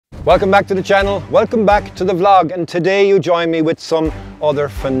Welcome back to the channel, welcome back to the vlog, and today you join me with some other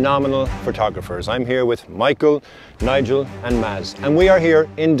phenomenal photographers. I'm here with Michael, Nigel and Maz, and we are here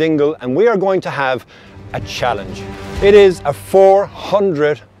in Dingle and we are going to have a challenge. It is a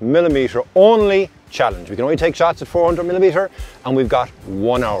 400mm only challenge. We can only take shots at 400mm and we've got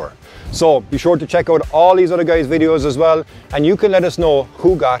 1 hour. So be sure to check out all these other guys' videos as well, and you can let us know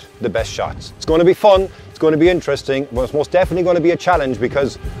who got the best shots. It's going to be fun, it's going to be interesting, but it's most definitely going to be a challenge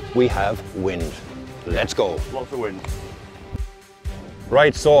because we have wind. Let's go. Lots of wind.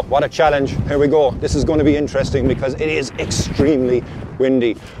 Right, so what a challenge. Here we go. This is going to be interesting because it is extremely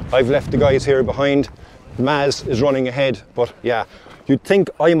windy. I've left the guys here behind. Maz is running ahead, but yeah, you'd think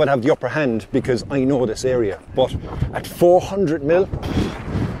I might have the upper hand because I know this area, but at 400mm,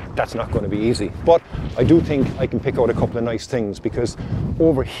 that's not going to be easy. But I do think I can pick out a couple of nice things because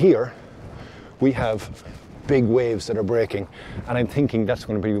over here we have big waves that are breaking, and I'm thinking that's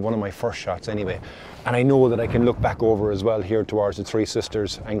going to be one of my first shots anyway. And I know that I can look back over as well here towards the Three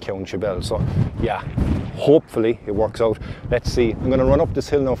Sisters and Canon. So yeah, hopefully it works out. Let's see. I'm going to run up this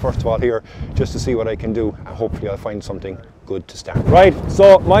hill now first of all here just to see what I can do, and hopefully I'll find something good to start. Right,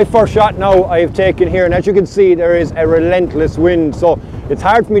 so my first shot now I've taken here, and as you can see there is a relentless wind, so it's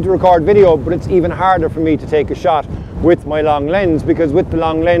hard for me to record video, but it's even harder for me to take a shot with my long lens, because with the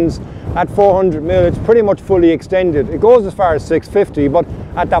long lens at 400mm it's pretty much fully extended. It goes as far as 650, but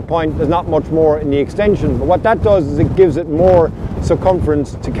at that point there's not much more in the extension. But what that does is it gives it more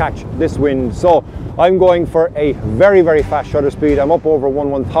circumference to catch this wind. So I'm going for a very fast shutter speed. I'm up over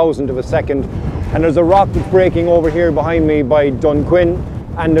 1/1000 of a second, and there's a rock that's breaking over here behind me by Dunquin,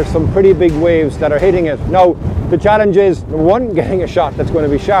 and there's some pretty big waves that are hitting it. Now the challenge is, number one, getting a shot that's going to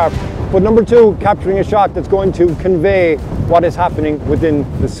be sharp, but number two, capturing a shot that's going to convey what is happening within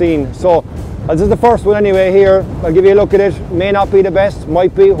the scene. So this is the first one anyway here. I'll give you a look at it. May not be the best,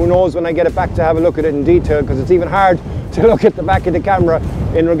 might be, who knows when I get it back to have a look at it in detail, because it's even hard to look at the back of the camera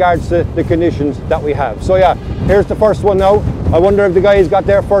in regards to the conditions that we have. So yeah, here's the first one now. I wonder if the guys got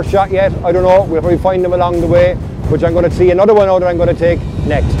their first shot yet. I don't know, we'll probably find them along the way, which I'm going to see another one now that I'm going to take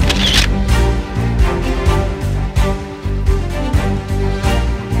next.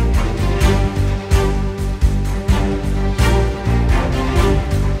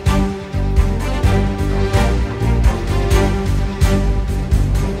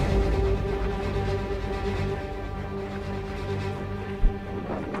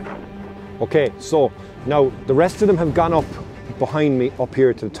 Okay, so now the rest of them have gone up behind me up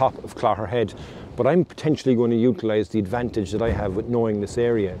here to the top of Clogher Head, but I'm potentially going to utilise the advantage that I have with knowing this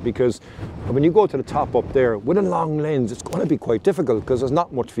area, because when you go to the top up there with a long lens it's going to be quite difficult because there's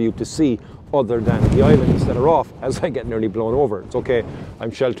not much for you to see other than the islands that are off as I get nearly blown over. It's okay,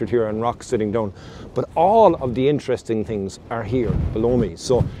 I'm sheltered here on rocks sitting down, but all of the interesting things are here below me.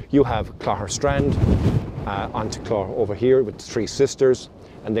 So you have Clogher Strand, onto Clogher over here with the Three Sisters,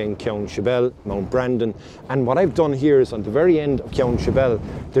 and then Canon, Mount Brandon. And what I've done here is on the very end of Canon,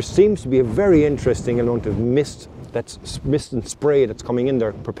 there seems to be a very interesting amount of mist and spray that's coming in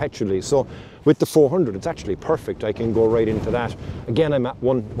there perpetually. So with the 400 it's actually perfect. I can go right into that. Again, I'm at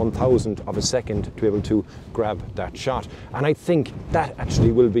 1/1000 of a second to be able to grab that shot, and I think that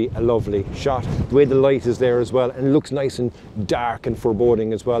actually will be a lovely shot. The way the light is there as well, and it looks nice and dark and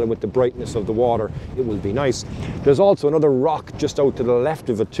foreboding as well, and with the brightness of the water it will be nice. There's also another rock just out to the left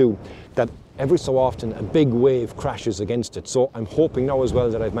of it too, that every so often a big wave crashes against it. So I'm hoping now as well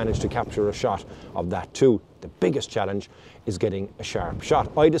that I've managed to capture a shot of that too. The biggest challenge is getting a sharp shot.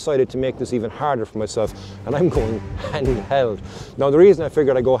 I decided to make this even harder for myself, and I'm going handheld. Now the reason I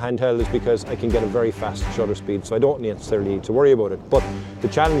figured I go handheld is because I can get a very fast shutter speed, so I don't necessarily need to worry about it. But the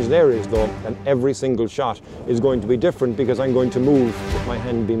challenge there is though, and every single shot is going to be different because I'm going to move with my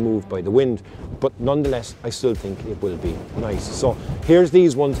hand being moved by the wind. But nonetheless, I still think it will be nice. So here's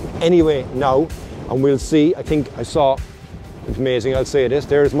these ones anyway now, and we'll see. I think I saw, it's amazing, I'll say this,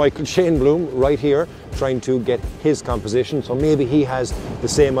 there's Michael Bloom right here trying to get his composition, so maybe he has the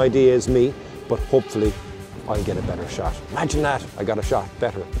same idea as me, but hopefully I'll get a better shot. Imagine that, I got a shot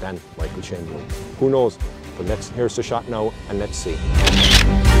better than Michael Bloom. Who knows? But here's the shot now, and let's see.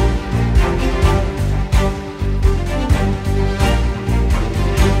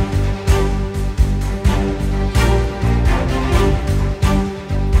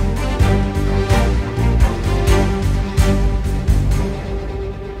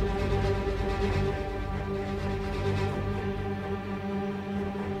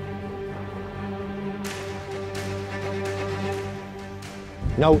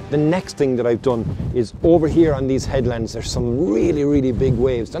 Now, the next thing that I've done is over here on these headlands, there's some really, really big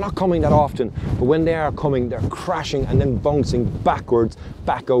waves. They're not coming that often, but when they are coming, they're crashing and then bouncing backwards,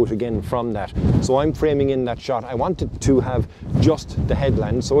 back out again from that. So I'm framing in that shot. I wanted to have just the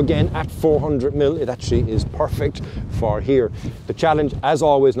headland. So again, at 400mm, it actually is perfect for here. The challenge, as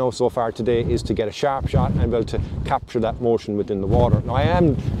always now so far today, is to get a sharp shot and be able to capture that motion within the water. Now I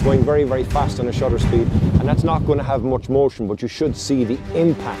am going very, very fast on a shutter speed, and that's not going to have much motion, but you should see the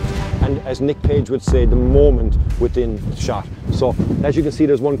impact, and as Nick Page would say, the moment within the shot. So as you can see,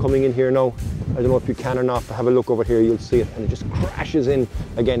 there's one coming in here now. I don't know if you can or not, but have a look over here, you'll see it, and it just crashes in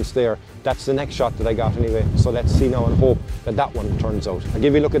against there. That's the next shot that I got anyway. So let's see now and hope that that one turns out. I'll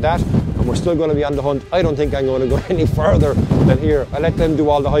give you a look at that, and we're still going to be on the hunt. I don't think I'm going to go any further than here. I'll let them do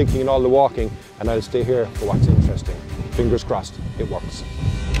all the hiking and all the walking, and I'll stay here for what's interesting. Fingers crossed, it works.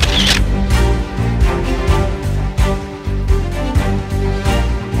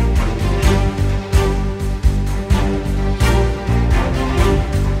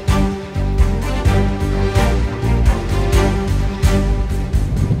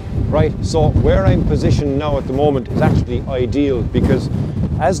 Right, so where I'm positioned now at the moment is actually ideal, because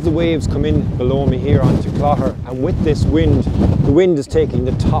as the waves come in below me here onto Clogher, and with this wind, the wind is taking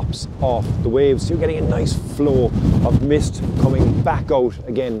the tops off the waves, so you're getting a nice flow of mist coming back out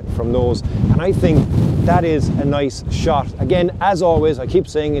again from those, and I think that is a nice shot. Again, as always, I keep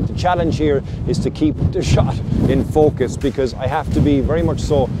saying it, the challenge here is to keep the shot in focus, because I have to be very much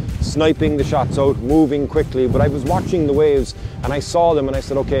so sniping the shots out, moving quickly. But I was watching the waves and I saw them and I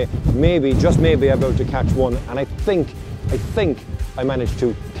said, okay, maybe, just maybe I'm able to catch one, and I think I managed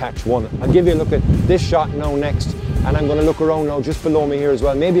to catch one. I'll give you a look at this shot now next, and I'm going to look around now just below me here as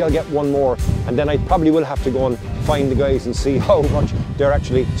well. Maybe I'll get one more, and then I probably will have to go and find the guys and see how much they're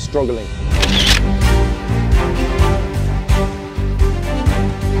actually struggling.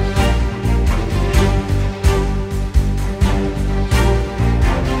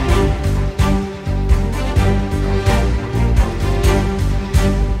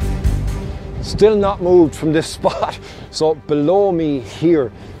 Still not moved from this spot. So below me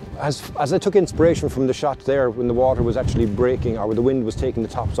here, as I took inspiration from the shot there when the water was actually breaking, or when the wind was taking the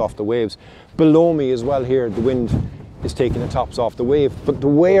tops off the waves, below me as well here, the wind is taking the tops off the wave. But the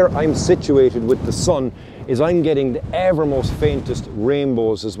where I'm situated with the sun is I'm getting the evermost faintest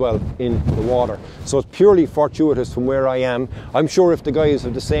rainbows as well in the water. So it's purely fortuitous from where I am. I'm sure if the guys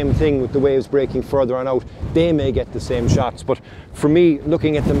have the same thing with the waves breaking further on out, they may get the same shots. But for me,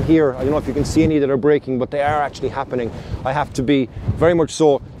 looking at them here, I don't know if you can see any that are breaking, but they are actually happening. I have to be very much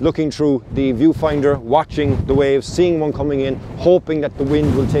so looking through the viewfinder, watching the waves, seeing one coming in, hoping that the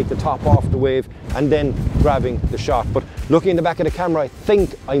wind will take the top off the wave, and then grabbing the shot. But looking in the back of the camera, I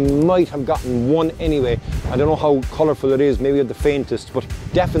think I might have gotten one anyway. I don't know how colourful it is, maybe the faintest, but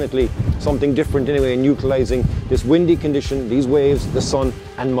definitely something different anyway in utilising this windy condition, these waves, the sun,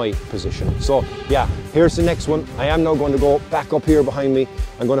 and my position. So yeah, here's the next one. I am now going to go back up here behind me.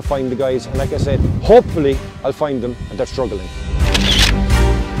 I'm going to find the guys, and like I said, hopefully I'll find them, and they're struggling.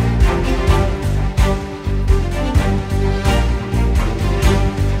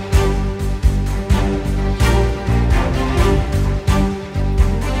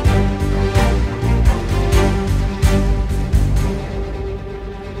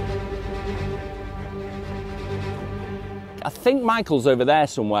 I think Michael's over there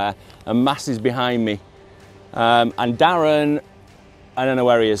somewhere and Mass is behind me. And Darren, I don't know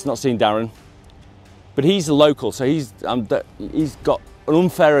where he is, not seen Darren. But he's a local, so he's got an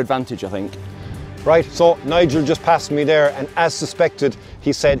unfair advantage, I think. Right, so Nigel just passed me there, and as suspected,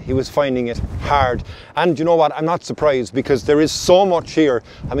 he said he was finding it hard. And you know what, I'm not surprised, because there is so much here.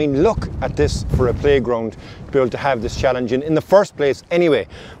 I mean, look at this for a playground to be able to have this challenge in the first place anyway,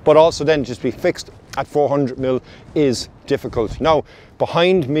 but also then just be fixed at 400mm is difficult. Now,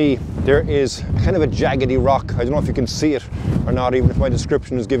 behind me, there is kind of a jaggedy rock. I don't know if you can see it or not, even if my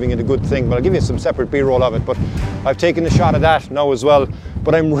description is giving it a good thing, but I'll give you some separate B-roll of it. But I've taken a shot of that now as well,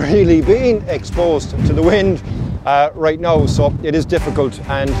 but I'm really being exposed to the wind right now, so it is difficult.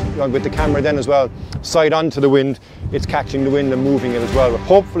 And with the camera then as well, side on to the wind, it's catching the wind and moving it as well. But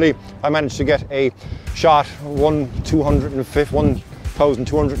hopefully I managed to get a shot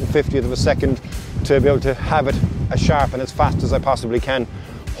 1/1250th of a second to be able to have it as sharp and as fast as I possibly can.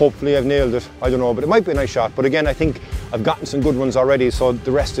 Hopefully I've nailed it, I don't know, but it might be a nice shot. But again, I think I've gotten some good ones already, so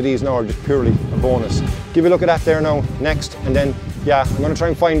the rest of these now are just purely a bonus. Give a look at that there now, next, and then, yeah, I'm going to try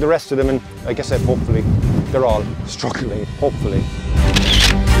and find the rest of them, and like I said, hopefully they're all struggling, hopefully.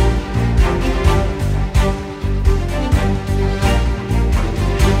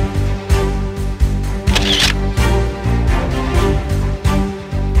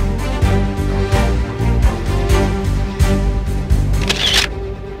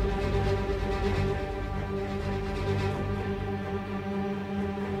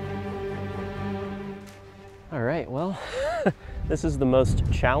 All right, well, this is the most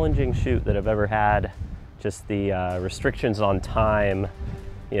challenging shoot that I've ever had. Just the restrictions on time.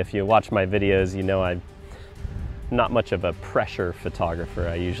 If you watch my videos, you know I'm not much of a pressure photographer.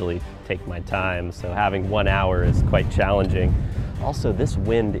 I usually take my time, so having 1 hour is quite challenging. Also, this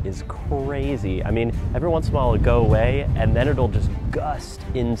wind is crazy. I mean, every once in a while it'll go away and then it'll just gust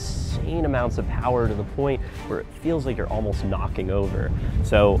insane amounts of power to the point where it feels like you're almost knocking over.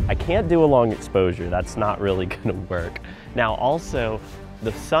 So I can't do a long exposure. That's not really gonna work. Now also,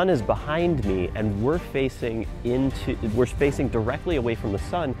 the sun is behind me and we're facing directly away from the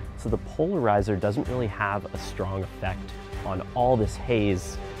sun, so the polarizer doesn't really have a strong effect on all this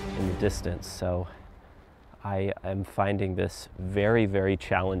haze in the distance. So I am finding this very, very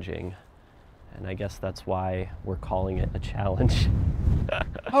challenging, and I guess that's why we're calling it a challenge.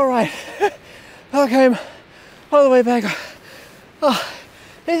 All right, okay, I'm all the way back. Oh,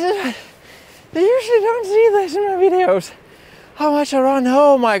 you usually don't see this in my videos. How much I run,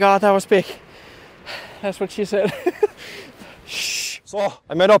 oh my God, that was big. That's what she said. Shh. So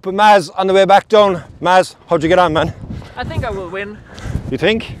I met up with Maz on the way back down. Maz, how'd you get on, man? I think I will win. You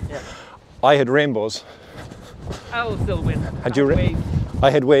think? Yeah. I had rainbows. I will still win. Had you? waves.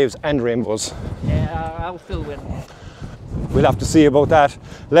 I had waves and rainbows. Yeah, I will still win. We'll have to see about that.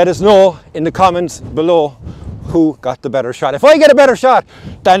 Let us know in the comments below who got the better shot. If I get a better shot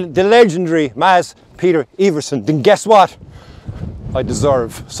than the legendary Maz Peter Everson, then guess what? I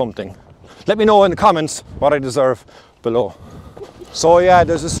deserve something. Let me know in the comments what I deserve below. So yeah,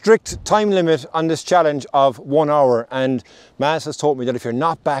 there's a strict time limit on this challenge of 1 hour, and Maz has told me that if you're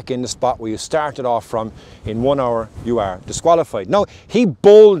not back in the spot where you started off from in 1 hour, you are disqualified. Now, he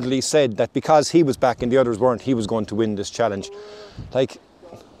boldly said that because he was back and the others weren't, he was going to win this challenge. Like,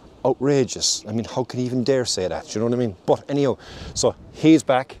 outrageous. I mean, how could he even dare say that? Do you know what I mean? But anyhow, so he's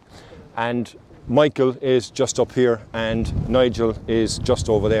back, and Michael is just up here and Nigel is just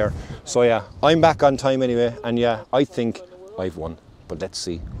over there. So yeah, I'm back on time anyway, and yeah, I think I've won, but let's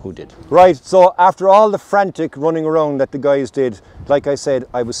see who did. Right, so after all the frantic running around that the guys did, like I said,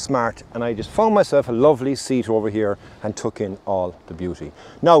 I was smart and I just found myself a lovely seat over here and took in all the beauty.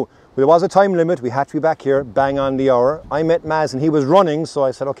 Now, there was a time limit, we had to be back here, bang on the hour. I met Maz and he was running, so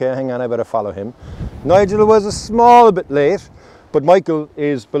I said, okay, hang on, I better follow him. Nigel was a small bit late, but Michael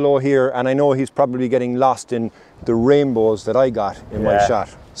is below here and I know he's probably getting lost in the rainbows that I got in my shot.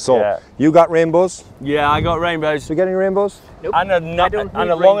 So, you got rainbows? Yeah, I got rainbows. You get any rainbows? Nope. And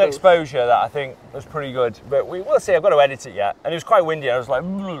a long exposure that I think was pretty good. But we'll see, I've got to edit it yet. And it was quite windy, I was like,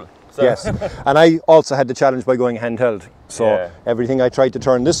 so. Yes, and I also had the challenge by going handheld. So everything I tried to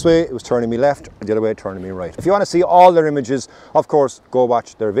turn this way, it was turning me left, the other way turning me right. If you want to see all their images, of course, go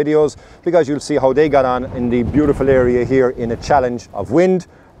watch their videos, because you'll see how they got on in the beautiful area here in a challenge of wind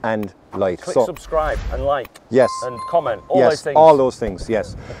and light. Click subscribe and like. Yes. And comment, all yes, those things. all those things,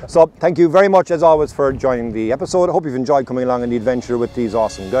 yes. So thank you very much as always for joining the episode. I hope you've enjoyed coming along on the adventure with these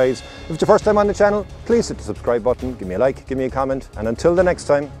awesome guys. If it's your first time on the channel, please hit the subscribe button, give me a like, give me a comment, and until the next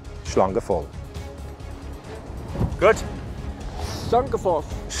time, Slán go fóill. Good. Slán go fóill.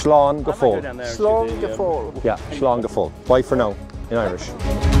 Slán go fóill. Slán go fóill. Yeah, Slán go fóill. Bye for now, in Irish.